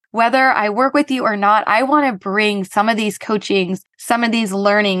whether I work with you or not, I want to bring some of these coachings, some of these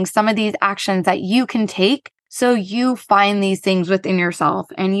learnings, some of these actions that you can take so you find these things within yourself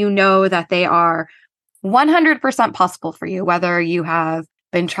and you know that they are 100% possible for you, whether you have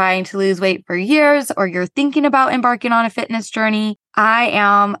been trying to lose weight for years or you're thinking about embarking on a fitness journey. I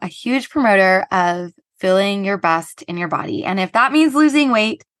am a huge promoter of feeling your best in your body. And if that means losing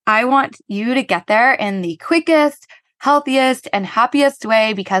weight, I want you to get there in the quickest, healthiest, and happiest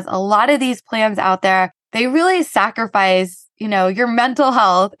way, because a lot of these plans out there, they really sacrifice, your mental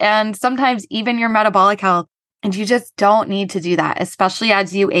health and sometimes even your metabolic health. And you just don't need to do that, especially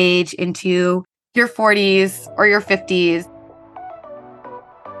as you age into your 40s or your 50s.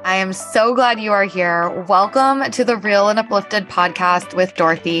 I am so glad you are here. Welcome to the Real and Uplifted podcast with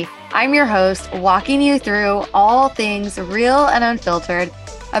Dorothy. I'm your host, walking you through all things real and unfiltered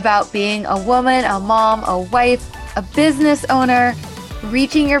about being a woman, a mom, a wife, a business owner,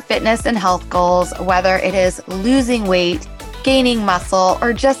 reaching your fitness and health goals, whether it is losing weight, gaining muscle,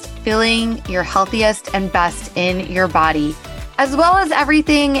 or just feeling your healthiest and best in your body, as well as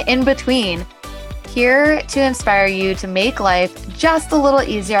everything in between. Here to inspire you to make life just a little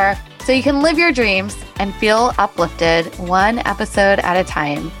easier so you can live your dreams and feel uplifted one episode at a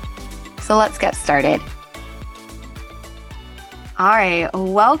time. So let's get started. All right,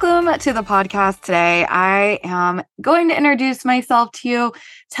 welcome to the podcast today. I am going to introduce myself to you,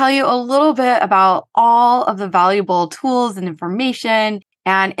 tell you a little bit about all of the valuable tools and information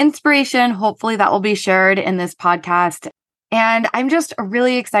and inspiration, hopefully that will be shared in this podcast. And I'm just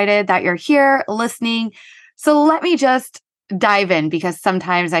really excited that you're here listening. So let me just dive in, because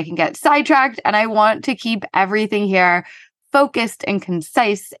sometimes I can get sidetracked and I want to keep everything here focused and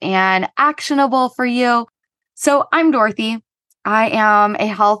concise and actionable for you. So I'm Dorothy. I am a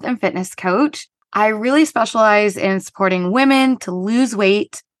health and fitness coach. I really specialize in supporting women to lose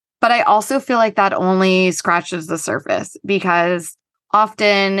weight, but I also feel like that only scratches the surface, because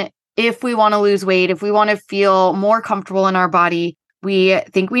often if we want to lose weight, if we want to feel more comfortable in our body, we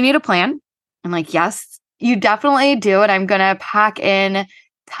think we need a plan. And yes, you definitely do. And I'm going to pack in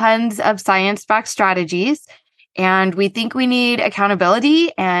tons of science-backed strategies. And we think we need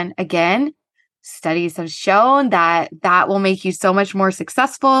accountability. And again, studies have shown that that will make you so much more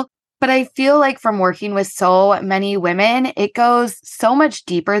successful. But I feel like from working with so many women, it goes so much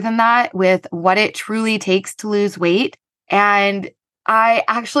deeper than that with what it truly takes to lose weight. And I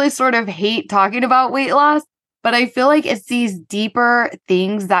actually sort of hate talking about weight loss, but I feel like it's these deeper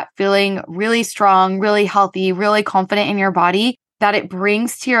things that feeling really strong, really healthy, really confident in your body that it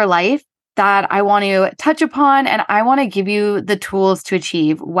brings to your life that I want to touch upon. And I want to give you the tools to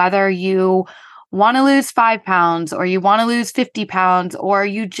achieve, whether you want to lose 5 pounds or you want to lose 50 pounds, or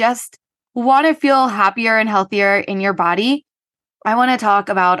you just want to feel happier and healthier in your body. I want to talk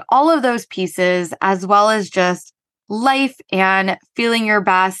about all of those pieces, as well as just life and feeling your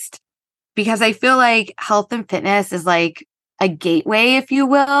best, because I feel like health and fitness is like a gateway, if you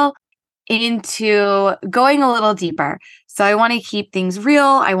will, into going a little deeper. So I want to keep things real.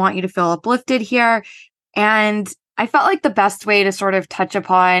 I want you to feel uplifted here. And I felt like the best way to sort of touch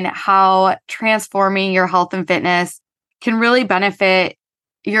upon how transforming your health and fitness can really benefit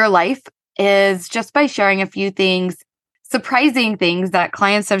your life is just by sharing a few things, surprising things that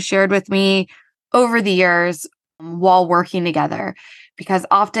clients have shared with me over the years while working together, because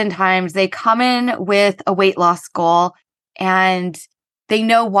oftentimes they come in with a weight loss goal and they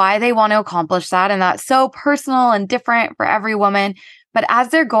know why they want to accomplish that. And that's so personal and different for every woman. But as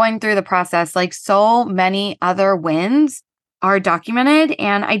they're going through the process, like so many other wins are documented.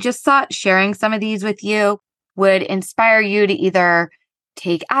 And I just thought sharing some of these with you would inspire you to either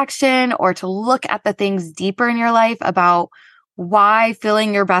take action or to look at the things deeper in your life about why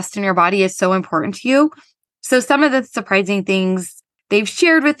feeling your best in your body is so important to you. So some of the surprising things they've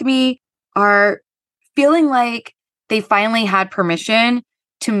shared with me are feeling like they finally had permission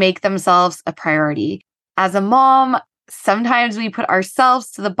to make themselves a priority. As a mom, sometimes we put ourselves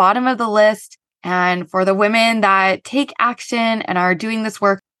to the bottom of the list. And for the women that take action and are doing this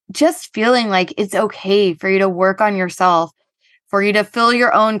work, just feeling like it's okay for you to work on yourself, for you to fill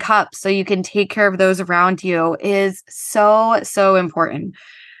your own cup so you can take care of those around you is so, so important.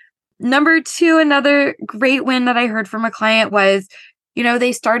 Number two, another great win that I heard from a client was,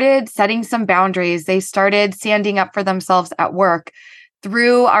 they started setting some boundaries. They started standing up for themselves at work.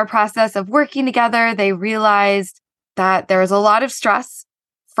 Through our process of working together, they realized that there was a lot of stress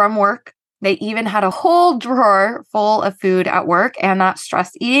from work. They even had a whole drawer full of food at work, and that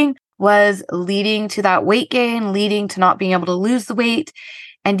stress eating was leading to that weight gain, leading to not being able to lose the weight.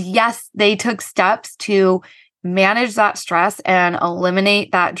 And yes, they took steps to manage that stress and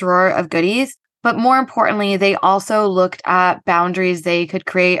eliminate that drawer of goodies. But more importantly, they also looked at boundaries they could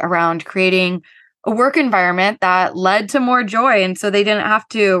create around creating a work environment that led to more joy. And so they didn't have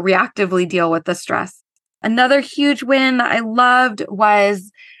to reactively deal with the stress. Another huge win that I loved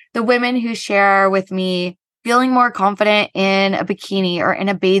was the women who share with me feeling more confident in a bikini or in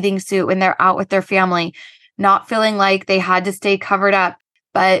a bathing suit when they're out with their family, not feeling like they had to stay covered up,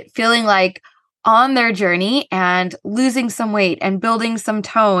 but feeling like on their journey and losing some weight and building some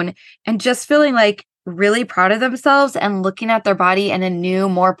tone and just feeling like really proud of themselves and looking at their body in a new,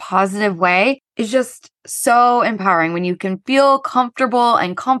 more positive way is just so empowering when you can feel comfortable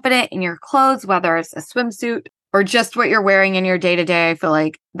and confident in your clothes, whether it's a swimsuit or just what you're wearing in your day to day. I feel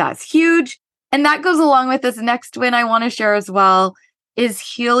like that's huge. And that goes along with this next win I want to share as well is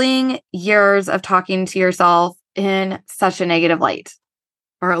healing years of talking to yourself in such a negative light.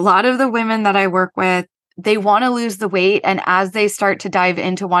 For a lot of the women that I work with, they want to lose the weight. And as they start to dive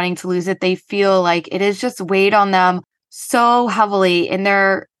into wanting to lose it, they feel like it is just weighed on them so heavily in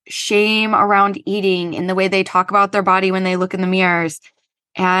their shame around eating, in the way they talk about their body when they look in the mirrors,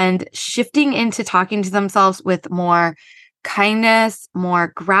 and shifting into talking to themselves with more kindness,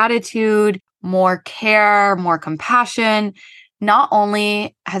 more gratitude, more care, more compassion. Not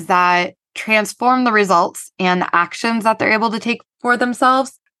only has that transformed the results and the actions that they're able to take for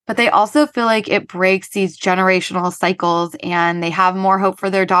themselves, but they also feel like it breaks these generational cycles and they have more hope for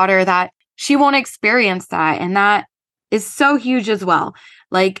their daughter that she won't experience that. And that is so huge as well.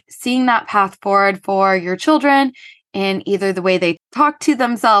 Like seeing that path forward for your children in either the way they talk to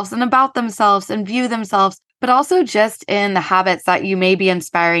themselves and about themselves and view themselves, but also just in the habits that you may be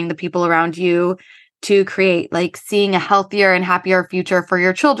inspiring the people around you to create, like seeing a healthier and happier future for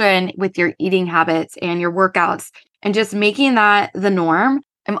your children with your eating habits and your workouts and just making that the norm.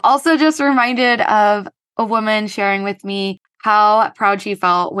 I'm also just reminded of a woman sharing with me how proud she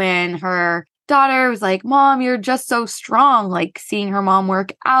felt when her daughter was like, "Mom, you're just so strong." Like seeing her mom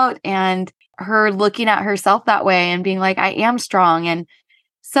work out and her looking at herself that way and being like, "I am strong." And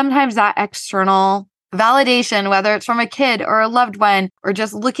sometimes that external validation, whether it's from a kid or a loved one, or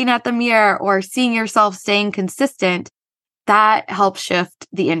just looking at the mirror or seeing yourself staying consistent, that helps shift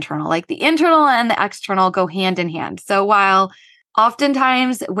the internal. Like the internal and the external go hand in hand. So while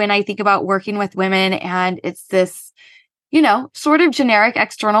oftentimes when I think about working with women and it's this, sort of generic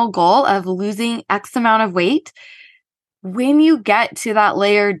external goal of losing X amount of weight, when you get to that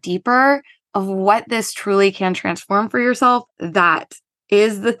layer deeper of what this truly can transform for yourself, that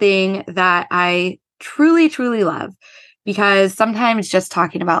is the thing that I truly, truly love. Because sometimes just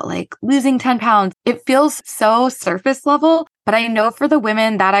talking about like losing 10 pounds, it feels so surface level. But I know for the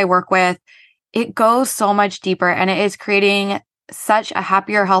women that I work with, it goes so much deeper and it is creating such a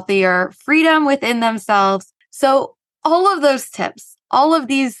happier, healthier freedom within themselves. So all of those tips, all of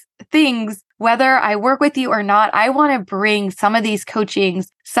these things, whether I work with you or not, I want to bring some of these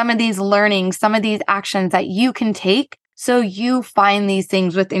coachings, some of these learnings, some of these actions that you can take so you find these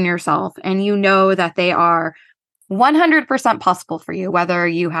things within yourself and you know that they are 100% possible for you, whether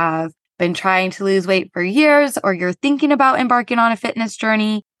you have been trying to lose weight for years or you're thinking about embarking on a fitness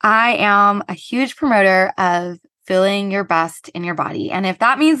journey. I am a huge promoter of feeling your best in your body. And if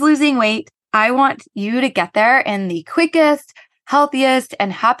that means losing weight, I want you to get there in the quickest, healthiest,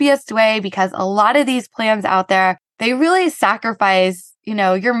 and happiest way, because a lot of these plans out there, they really sacrifice,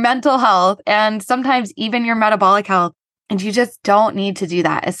 your mental health and sometimes even your metabolic health. And you just don't need to do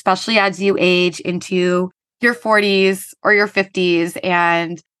that, especially as you age into your 40s or your 50s.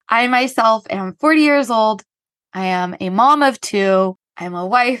 And I myself am 40 years old. I am a mom of two. I'm a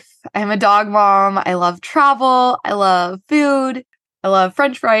wife. I'm a dog mom. I love travel. I love food. I love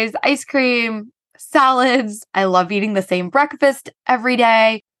French fries, ice cream, salads. I love eating the same breakfast every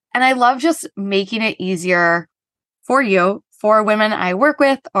day. And I love just making it easier for you, for women I work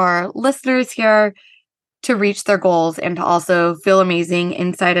with or listeners here, to reach their goals and to also feel amazing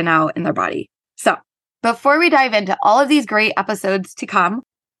inside and out in their body. So before we dive into all of these great episodes to come,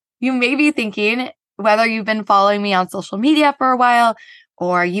 you may be thinking, whether you've been following me on social media for a while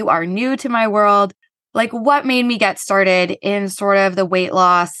or you are new to my world, like what made me get started in sort of the weight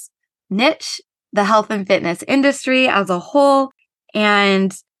loss niche, the health and fitness industry as a whole.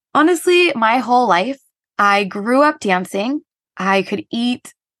 And honestly, my whole life, I grew up dancing. I could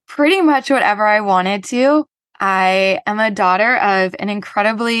eat pretty much whatever I wanted to. I am a daughter of an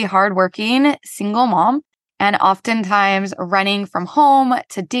incredibly hardworking single mom. And oftentimes running from home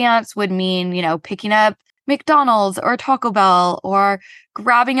to dance would mean, picking up McDonald's or Taco Bell or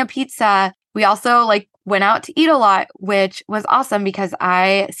grabbing a pizza. We also went out to eat a lot, which was awesome because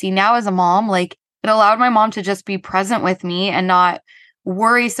I see now as a mom, It allowed my mom to just be present with me and not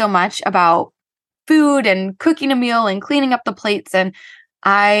worry so much about food and cooking a meal and cleaning up the plates. And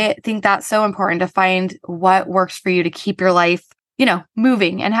I think that's so important to find what works for you to keep your life,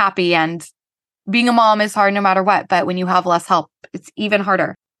 moving and happy. And being a mom is hard no matter what, but when you have less help, it's even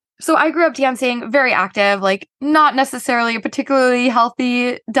harder. So I grew up dancing, very active, like not necessarily a particularly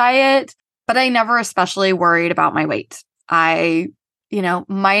healthy diet, but I never especially worried about my weight.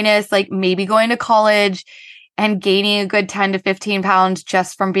 Minus like maybe going to college and gaining a good 10 to 15 pounds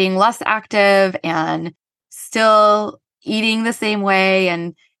just from being less active and still eating the same way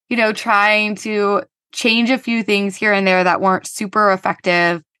and, trying to change a few things here and there that weren't super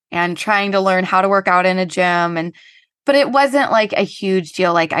effective and trying to learn how to work out in a gym. But it wasn't like a huge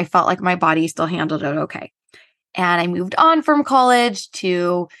deal. Like I felt like my body still handled it okay. And I moved on from college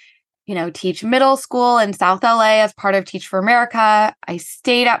to, teach middle school in South LA as part of Teach for America. I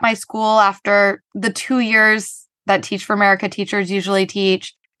stayed at my school after the 2 years that Teach for America teachers usually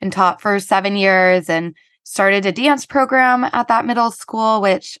teach and taught for 7 years and started a dance program at that middle school,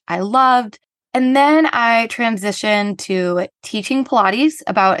 which I loved. And then I transitioned to teaching Pilates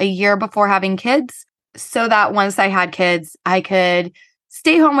about a year before having kids so that once I had kids, I could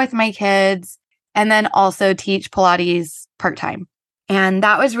stay home with my kids and then also teach Pilates part-time. And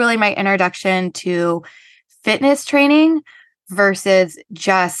that was really my introduction to fitness training versus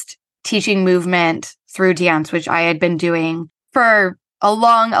just teaching movement through dance, which I had been doing for a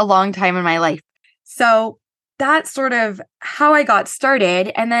long time in my life. So that's sort of how I got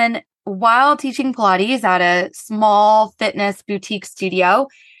started. And then while teaching Pilates at a small fitness boutique studio,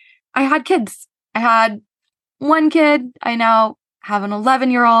 I had kids. I had one kid. I now have an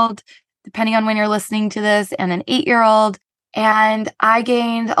 11-year-old, depending on when you're listening to this, and an 8-year-old. And I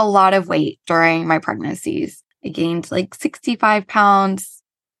gained a lot of weight during my pregnancies. I gained like 65 pounds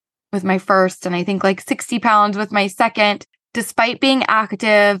with my first, and I think like 60 pounds with my second, despite being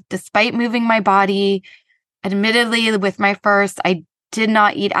active, despite moving my body. Admittedly, with my first, I did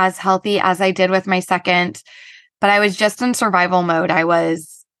not eat as healthy as I did with my second, but I was just in survival mode. I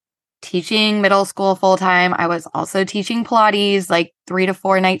was teaching middle school full time. I was also teaching Pilates like 3 to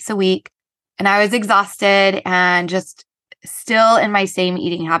 4 nights a week. And I was exhausted and just still in my same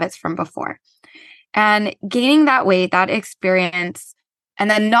eating habits from before. And gaining that weight, that experience, and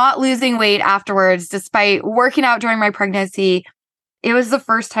then not losing weight afterwards, despite working out during my pregnancy, it was the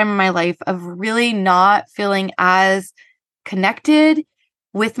first time in my life of really not feeling as connected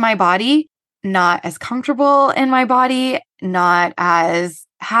with my body, not as comfortable in my body, not as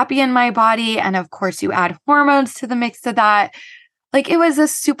happy in my body. And of course, you add hormones to the mix of that. Like it was a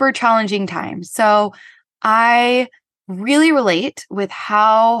super challenging time. So I really relate with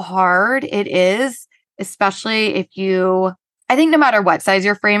how hard it is, especially I think no matter what size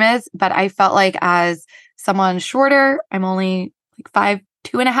your frame is, but I felt like as someone shorter, I'm only like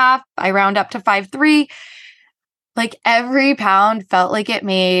 5'2.5", I round up to 5'3". Like every pound felt like it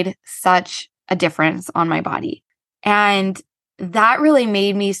made such a difference on my body. And that really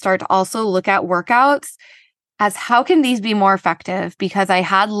made me start to also look at workouts as how can these be more effective? Because I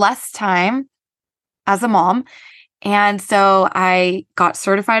had less time as a mom. And so I got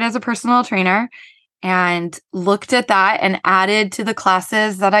certified as a personal trainer and looked at that and added to the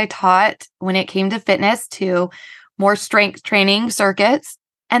classes that I taught when it came to fitness to more strength training circuits.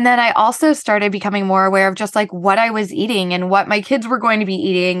 And then I also started becoming more aware of just like what I was eating and what my kids were going to be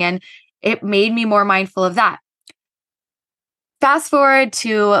eating. And it made me more mindful of that. Fast forward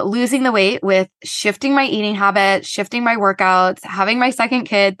to losing the weight with shifting my eating habits, shifting my workouts, having my second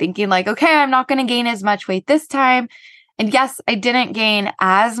kid, thinking like, okay, I'm not going to gain as much weight this time. And yes, I didn't gain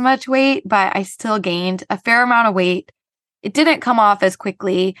as much weight, but I still gained a fair amount of weight. It didn't come off as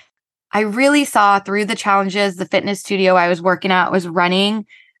quickly. I really saw through the challenges the fitness studio I was working at was running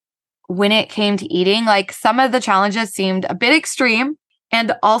when it came to eating. Like some of the challenges seemed a bit extreme.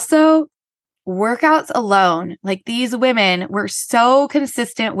 And also workouts alone, like these women were so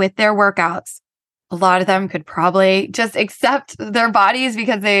consistent with their workouts. A lot of them could probably just accept their bodies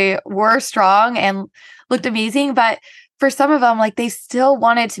because they were strong and looked amazing. But for some of them, like they still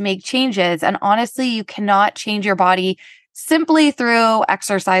wanted to make changes. And honestly, you cannot change your body simply through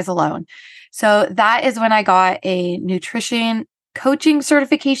exercise alone. So that is when I got a nutrition coaching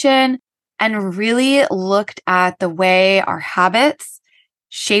certification and really looked at the way our habits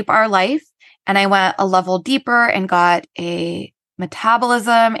shape our life. And I went a level deeper and got a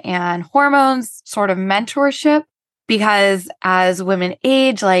metabolism and hormones sort of mentorship, because as women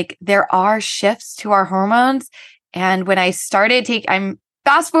age, like there are shifts to our hormones. And when I started I'm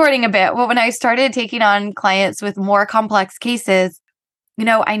fast forwarding a bit, but when I started taking on clients with more complex cases,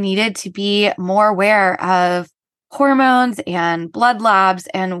 I needed to be more aware of hormones and blood labs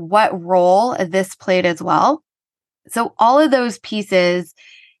and what role this played as well. So all of those pieces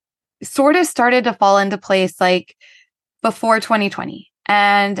sort of started to fall into place like before 2020.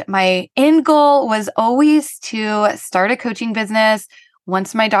 And my end goal was always to start a coaching business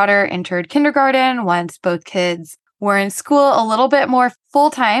once my daughter entered kindergarten, once both kids were in school a little bit more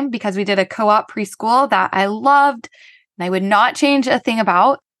full time, because we did a co-op preschool that I loved and I would not change a thing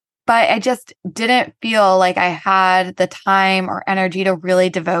about. But I just didn't feel like I had the time or energy to really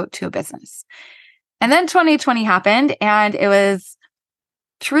devote to a business. And then 2020 happened, and it was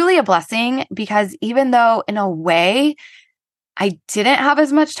truly a blessing because even though in a way I didn't have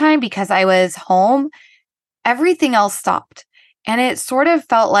as much time because I was home, everything else stopped. And it sort of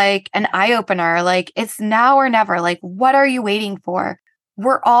felt like an eye opener, like it's now or never. Like, what are you waiting for?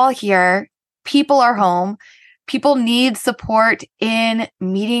 We're all here. People are home. People need support in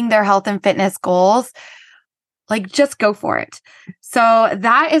meeting their health and fitness goals. Like, just go for it. So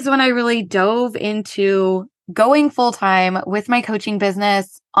that is when I really dove into going full time with my coaching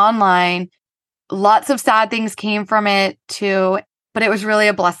business online. Lots of sad things came from it too, but it was really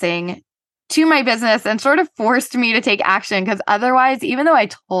a blessing to my business and sort of forced me to take action, because otherwise, even though I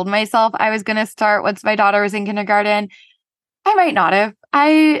told myself I was going to start once my daughter was in kindergarten, I might not have.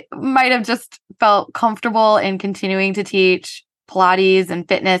 I might have just felt comfortable in continuing to teach Pilates and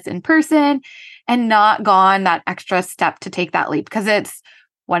fitness in person and not gone that extra step to take that leap, because it's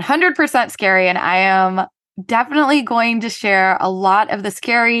 100% scary. And I am definitely going to share a lot of the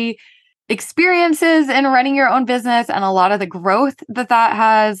scary experiences in running your own business and a lot of the growth that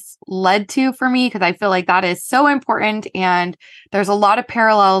has led to for me, because I feel like that is so important. And there's a lot of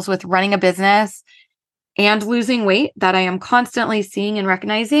parallels with running a business and losing weight that I am constantly seeing and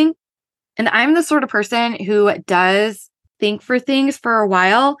recognizing. And I'm the sort of person who does think for things for a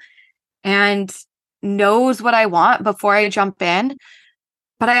while and knows what I want before I jump in.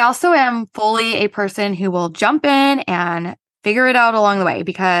 But I also am fully a person who will jump in and figure it out along the way,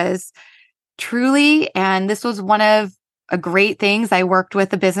 because truly, and this was one of a great things, I worked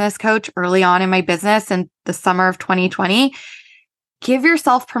with a business coach early on in my business in the summer of 2020. Give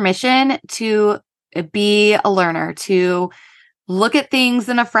yourself permission to be a learner, to look at things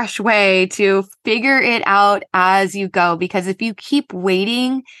in a fresh way, to figure it out as you go. Because if you keep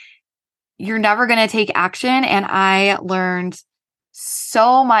waiting, you're never going to take action. And I learned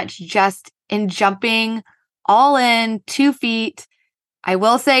so much just in jumping all in 2 feet. I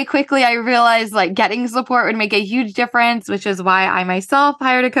will say quickly, I realized like getting support would make a huge difference, which is why I myself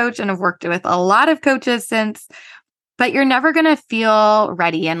hired a coach and have worked with a lot of coaches since. But you're never going to feel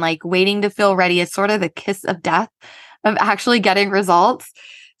ready. And like waiting to feel ready is sort of the kiss of death of actually getting results.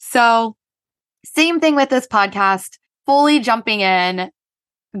 So same thing with this podcast, fully jumping in,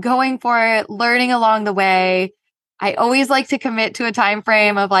 going for it, learning along the way. I always like to commit to a time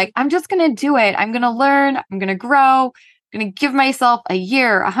frame of like, I'm just going to do it. I'm going to learn. I'm going to grow. I'm going to give myself a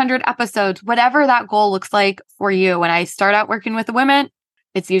year, 100 episodes, whatever that goal looks like for you. When I start out working with women,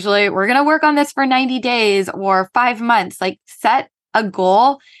 it's usually, we're going to work on this for 90 days or 5 months. Like, set a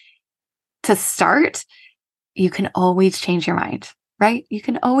goal to start. You can always change your mind, right? You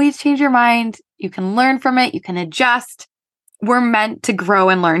can always change your mind. You can learn from it. You can adjust. We're meant to grow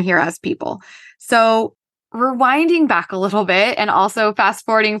and learn here as people. So rewinding back a little bit and also fast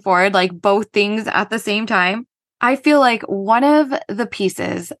forwarding forward, like both things at the same time, I feel like one of the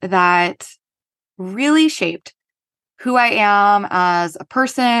pieces that really shaped who I am as a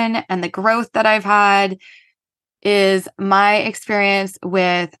person and the growth that I've had is my experience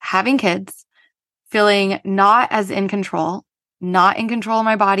with having kids, feeling not as in control, not in control of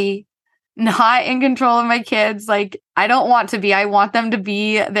my body, not in control of my kids. Like, I don't want to be. I want them to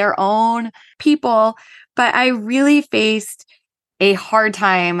be their own people. But I really faced a hard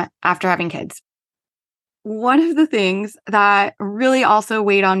time after having kids. One of the things that really also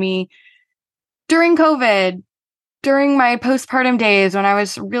weighed on me during COVID, during my postpartum days when I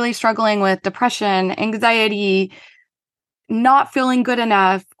was really struggling with depression, anxiety, not feeling good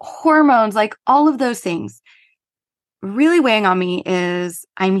enough, hormones, like all of those things, really weighing on me is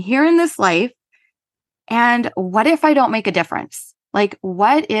I'm here in this life. And what if I don't make a difference? Like,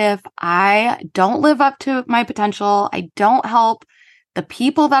 what if I don't live up to my potential? I don't help the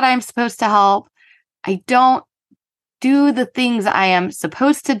people that I'm supposed to help. I don't do the things I am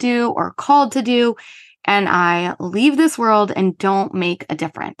supposed to do or called to do. And I leave this world and don't make a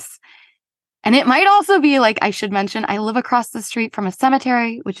difference. And it might also be like, I should mention, I live across the street from a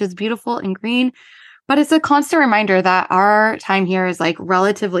cemetery, which is beautiful and green, but it's a constant reminder that our time here is like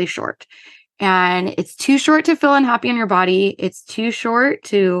relatively short. And it's too short to feel unhappy in your body. It's too short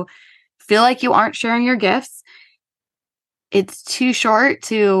to feel like you aren't sharing your gifts. It's too short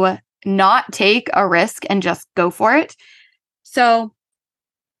to not take a risk and just go for it. So,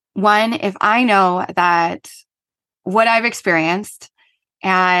 one, if I know that what I've experienced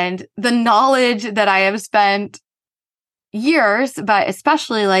and the knowledge that I have spent years, but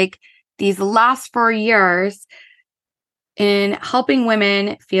especially like these last 4 years in helping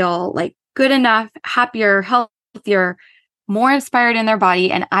women feel like good enough, happier, healthier, more inspired in their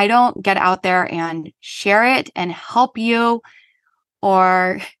body, and I don't get out there and share it and help you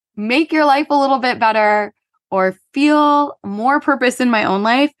or make your life a little bit better or feel more purpose in my own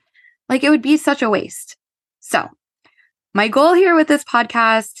life, like it would be such a waste. So my goal here with this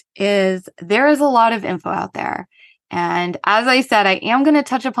podcast is there is a lot of info out there. And as I said, I am going to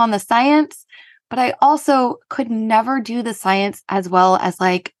touch upon the science, but I also could never do the science as well as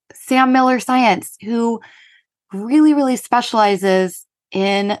like Sam Miller Science, who really, really specializes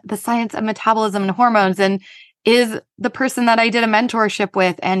in the science of metabolism and hormones and is the person that I did a mentorship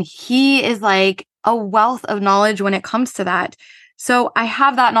with. And he is like a wealth of knowledge when it comes to that. So I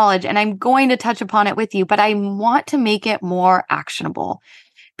have that knowledge and I'm going to touch upon it with you, but I want to make it more actionable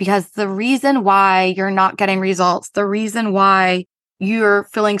because the reason why you're not getting results, the reason why you're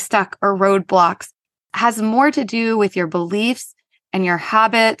feeling stuck or roadblocks has more to do with your beliefs and your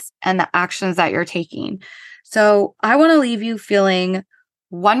habits and the actions that you're taking. So I want to leave you feeling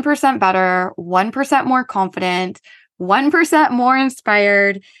 1% better, 1% more confident, 1% more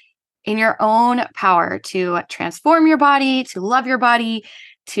inspired in your own power to transform your body, to love your body,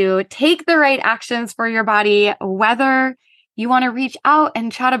 to take the right actions for your body, whether you want to reach out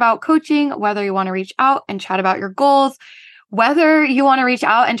and chat about coaching, whether you want to reach out and chat about your goals, whether you want to reach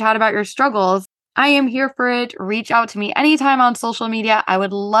out and chat about your struggles. I am here for it. Reach out to me anytime on social media. I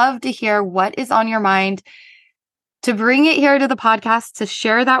would love to hear what is on your mind, to bring it here to the podcast, to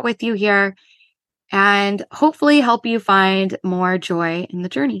share that with you here, and hopefully help you find more joy in the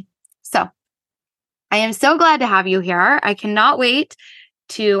journey. So I am so glad to have you here. I cannot wait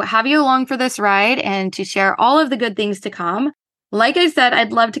to have you along for this ride and to share all of the good things to come. Like I said,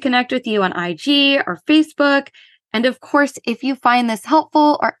 I'd love to connect with you on IG or Facebook. And of course, if you find this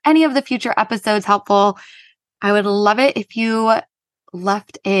helpful or any of the future episodes helpful, I would love it if you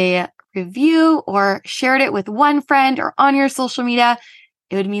left a review or shared it with one friend or on your social media.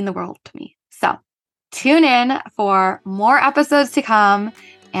 It would mean the world to me. So tune in for more episodes to come,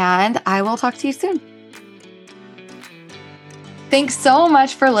 and I will talk to you soon. Thanks so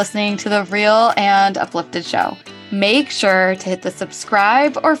much for listening to the Real and Uplifted show. Make sure to hit the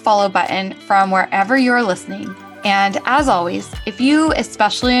subscribe or follow button from wherever you're listening. And as always, if you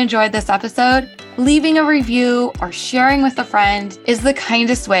especially enjoyed this episode, leaving a review or sharing with a friend is the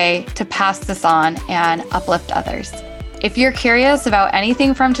kindest way to pass this on and uplift others. If you're curious about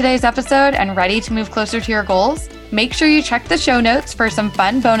anything from today's episode and ready to move closer to your goals, make sure you check the show notes for some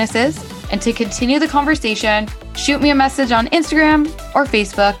fun bonuses. And to continue the conversation, shoot me a message on Instagram or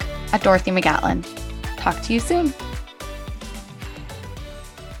Facebook at Dorothy McGatlin. Talk to you soon.